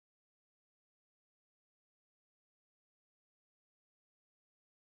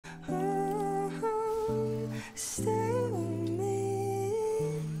Stay with me.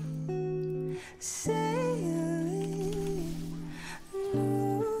 Say you leave.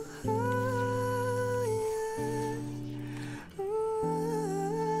 No,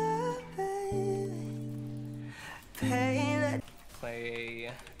 baby.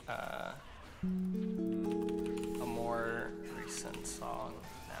 Play a more recent song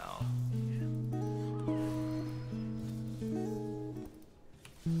now.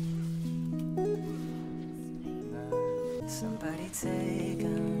 Somebody take a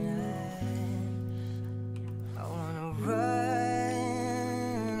minute. I wanna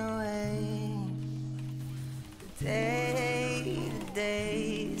run away. The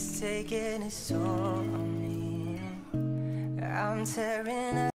day is taking its toll on me. I'm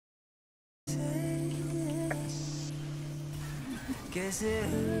tearing up. Guess it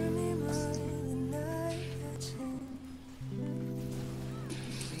hurt me more than I imagined.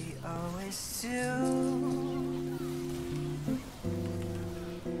 We always do.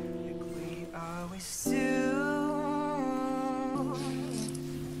 Always do.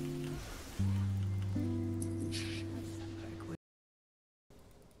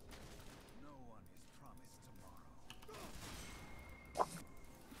 No one is promised tomorrow.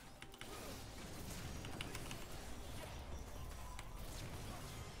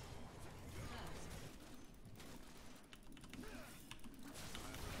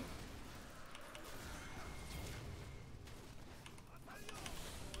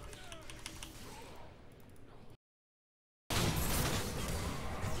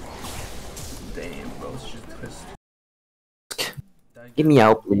 Damn, bro, it's just twist. Get me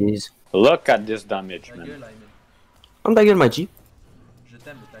out, please. Look at this damage, man. I'm ta gueule, my G. Je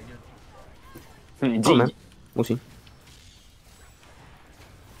t'aime, ta gueule. Oh, man. Moi aussi.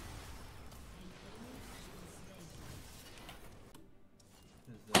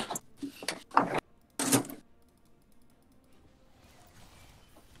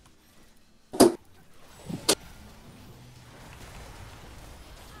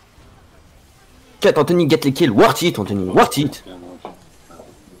 Quête, Anthony, get les kills. Worth it, Anthony. Worth it.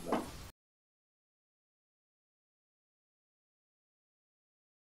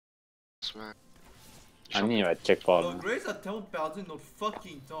 Annie, il va être quelque part. Bro, Grace a tellement perdu notre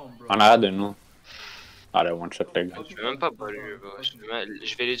fucking temps, bro. En arrière de nous. Ah, le one shot, le gars. Je vais même pas bas lui, bro. Je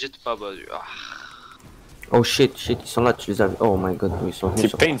vais legit pas bas lui. Ah. Oh shit, shit, ils sont là, tu les as vus. Oh my god, ils sont venus C'est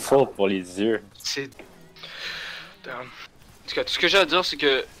sur... painful pour les yeux. C'est... Damn. En tout cas, tout ce que j'ai à dire, c'est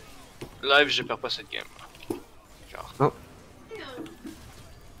que... Live, je perds pas cette game. Genre. Non.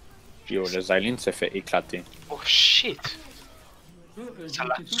 Yo, le Xylene se fait éclater. Oh shit. Ça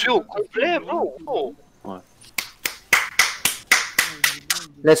l'a tué au complet, bro. Oh. Ouais.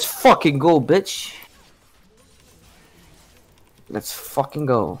 Let's fucking go, bitch. Let's fucking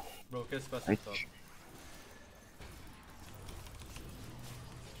go. Bro, qu'est-ce qui se passe au top?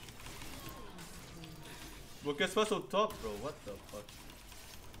 Bro, qu'est-ce qui se passe au top, bro? What the fuck?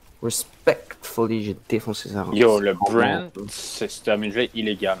 Respectfully, j'ai défoncé ça. Yo, le brand, c'est un jeu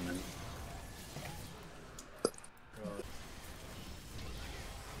illégal, man.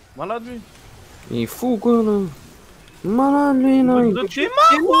 Malade lui. Il est fou quoi là. Malade lui là. Il Tu es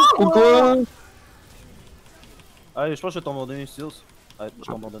mort fou quoi. Allez, je pense que je vais t'abandonner, Steels. Allez, je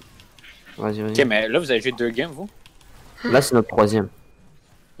t'abandonne. Vas-y, vas-y. Ok, mais là, vous avez joué 2 games, vous? Là, c'est notre troisième.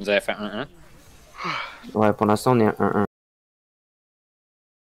 Vous avez fait 1-1? Ouais, pour l'instant, on est à 1-1.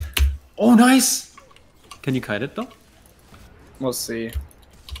 Oh, nice! Can you kite it though? We'll see.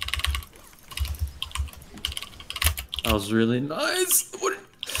 That was really nice! What?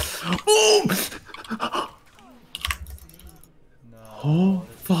 Boom! Oh,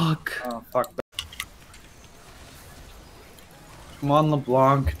 fuck. Oh, fuck. Come on,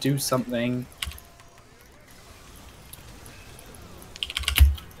 LeBlanc, do something.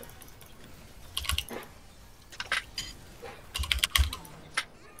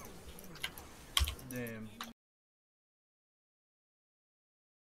 Damn.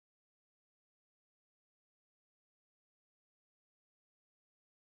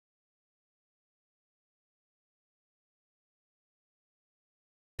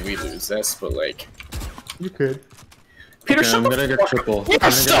 We lose this, but like... You could. Peter, Okay, I'm gonna get triple.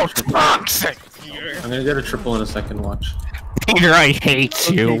 You're so toxic! I'm gonna get a triple in a second, watch. Peter, I hate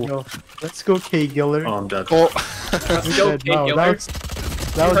you! Go. Let's go, K-Giller. Oh, I'm dead. Let's go, K-Giller.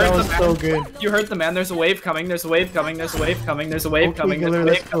 That was so good. You heard the man, there's a wave coming, there's a wave coming, there's a wave coming, there's a wave coming, there's a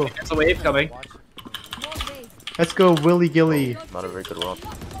wave coming, there's a wave coming. Let's go, Willy Gilly. Not a very good rock.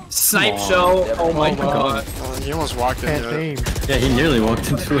 Snipe show, oh my god. He almost walked into it. Yeah, he nearly walked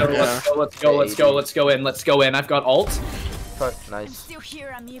into it. Let's go in, I've got ult. Nice.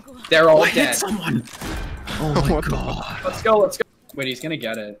 They're all I hit dead. someone! Oh my god. Let's go, let's go. Wait, he's gonna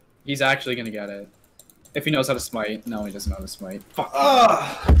get it. He's actually gonna get it. If he knows how to smite. No, he doesn't know how to smite. Fuck.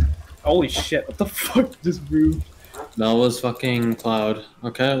 Holy shit, what the fuck just moved? That was fucking Cloud.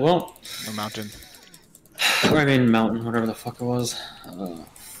 Okay, well. A mountain. I mean, Mountain, whatever the fuck it was.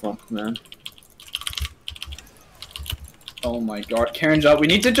 Fuck, man. Oh my god, Karen Job, we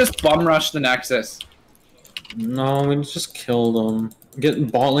need to just bum rush the Nexus. No, we just killed them.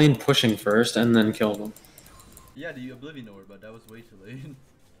 Get bot lane pushing first and then kill them. Yeah, the Oblivion Orb, but that was way too late.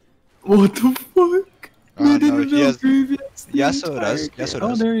 What the fuck? No, he has... Yes, so it does. Yes, it Oh,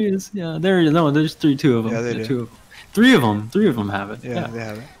 does. there he is. Yeah, there he is. No, there's two of them. Yeah, they do. Two of them. Three of them have it. Yeah, they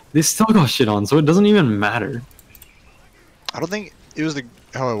have it. They still got shit on, so it doesn't even matter. I don't think it was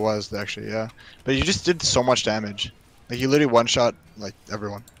how it was, actually, yeah. But you just did so much damage. Like, you literally one-shot, like,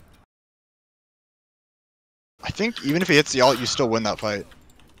 everyone. I think even if he hits the ult, you still win that fight.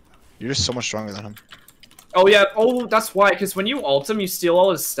 You're just so much stronger than him. Oh yeah, oh that's why, because when you ult him, you steal all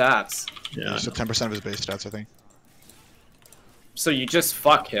his stats. Yeah. So 10% of his base stats, I think. So you just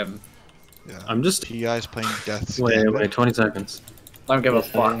fuck him. Yeah. I'm just... TI's playing Death's Wait, 20 seconds. I don't give a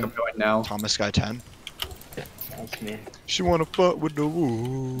fuck, I'm going now. Thomas Guy 10. That's me. She wanna fuck with the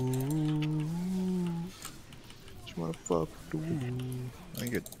woo. She wanna fuck with the woo. I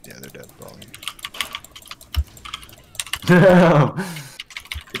think it, yeah, they're dead, probably.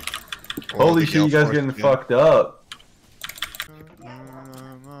 Holy shit, you guys getting fucked up.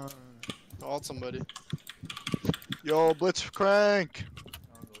 Call somebody. Yo, Blitz crank.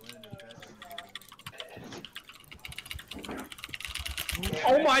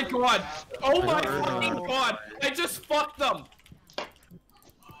 Oh my god! Oh my fucking god! I just fucked them!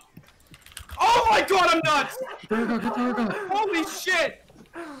 Oh my god, I'm nuts! Holy shit!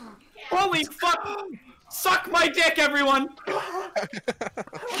 Holy fuck! Suck my dick, everyone!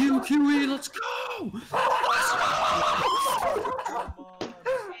 QQE, let's go!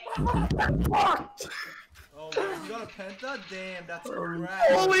 Oh, you got a penta? Damn, that's crap.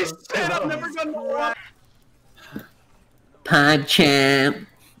 Holy shit, I've never done that! PogChamp.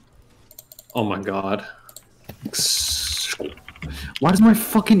 Oh my god. Why does my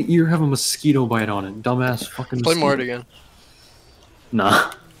fucking ear have a mosquito bite on it? Dumbass fucking Play mosquito. Mort again.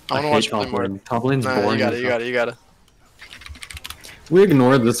 Nah. I wanna hate watch top Play Mort. lane. Top lane's Nah, boring. you gotta. We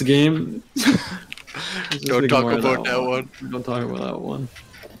ignored this game. Don't talk about that one. Don't talk about that one.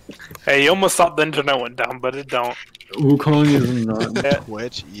 Hey, you almost thought the internet went down, but it don't. Wukong is not.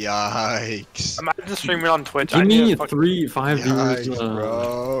 Twitch? Yikes. Imagine streaming on Twitch. Give I me need a fucking... 3-5 Yikes, viewers.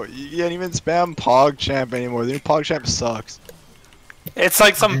 bro. You can't even spam PogChamp anymore. The new PogChamp sucks. It's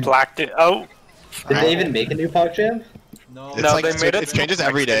like some black... Oh. Did they even make a new PogChamp? No, It's No, like, they made it changes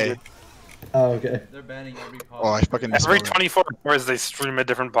every day. Oh, okay. they're banning every pog. Oh, I fucking missed Every it. 24 hours they stream a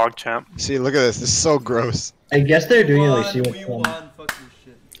different PogChamp. See, look at this. This is so gross. I guess they're doing it like see we which one. won, fuck your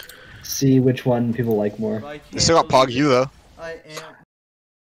shit. See which one people like more. But I They still got can't Pog U though. I am.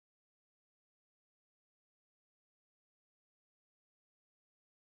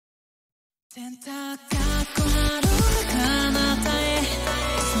 Senta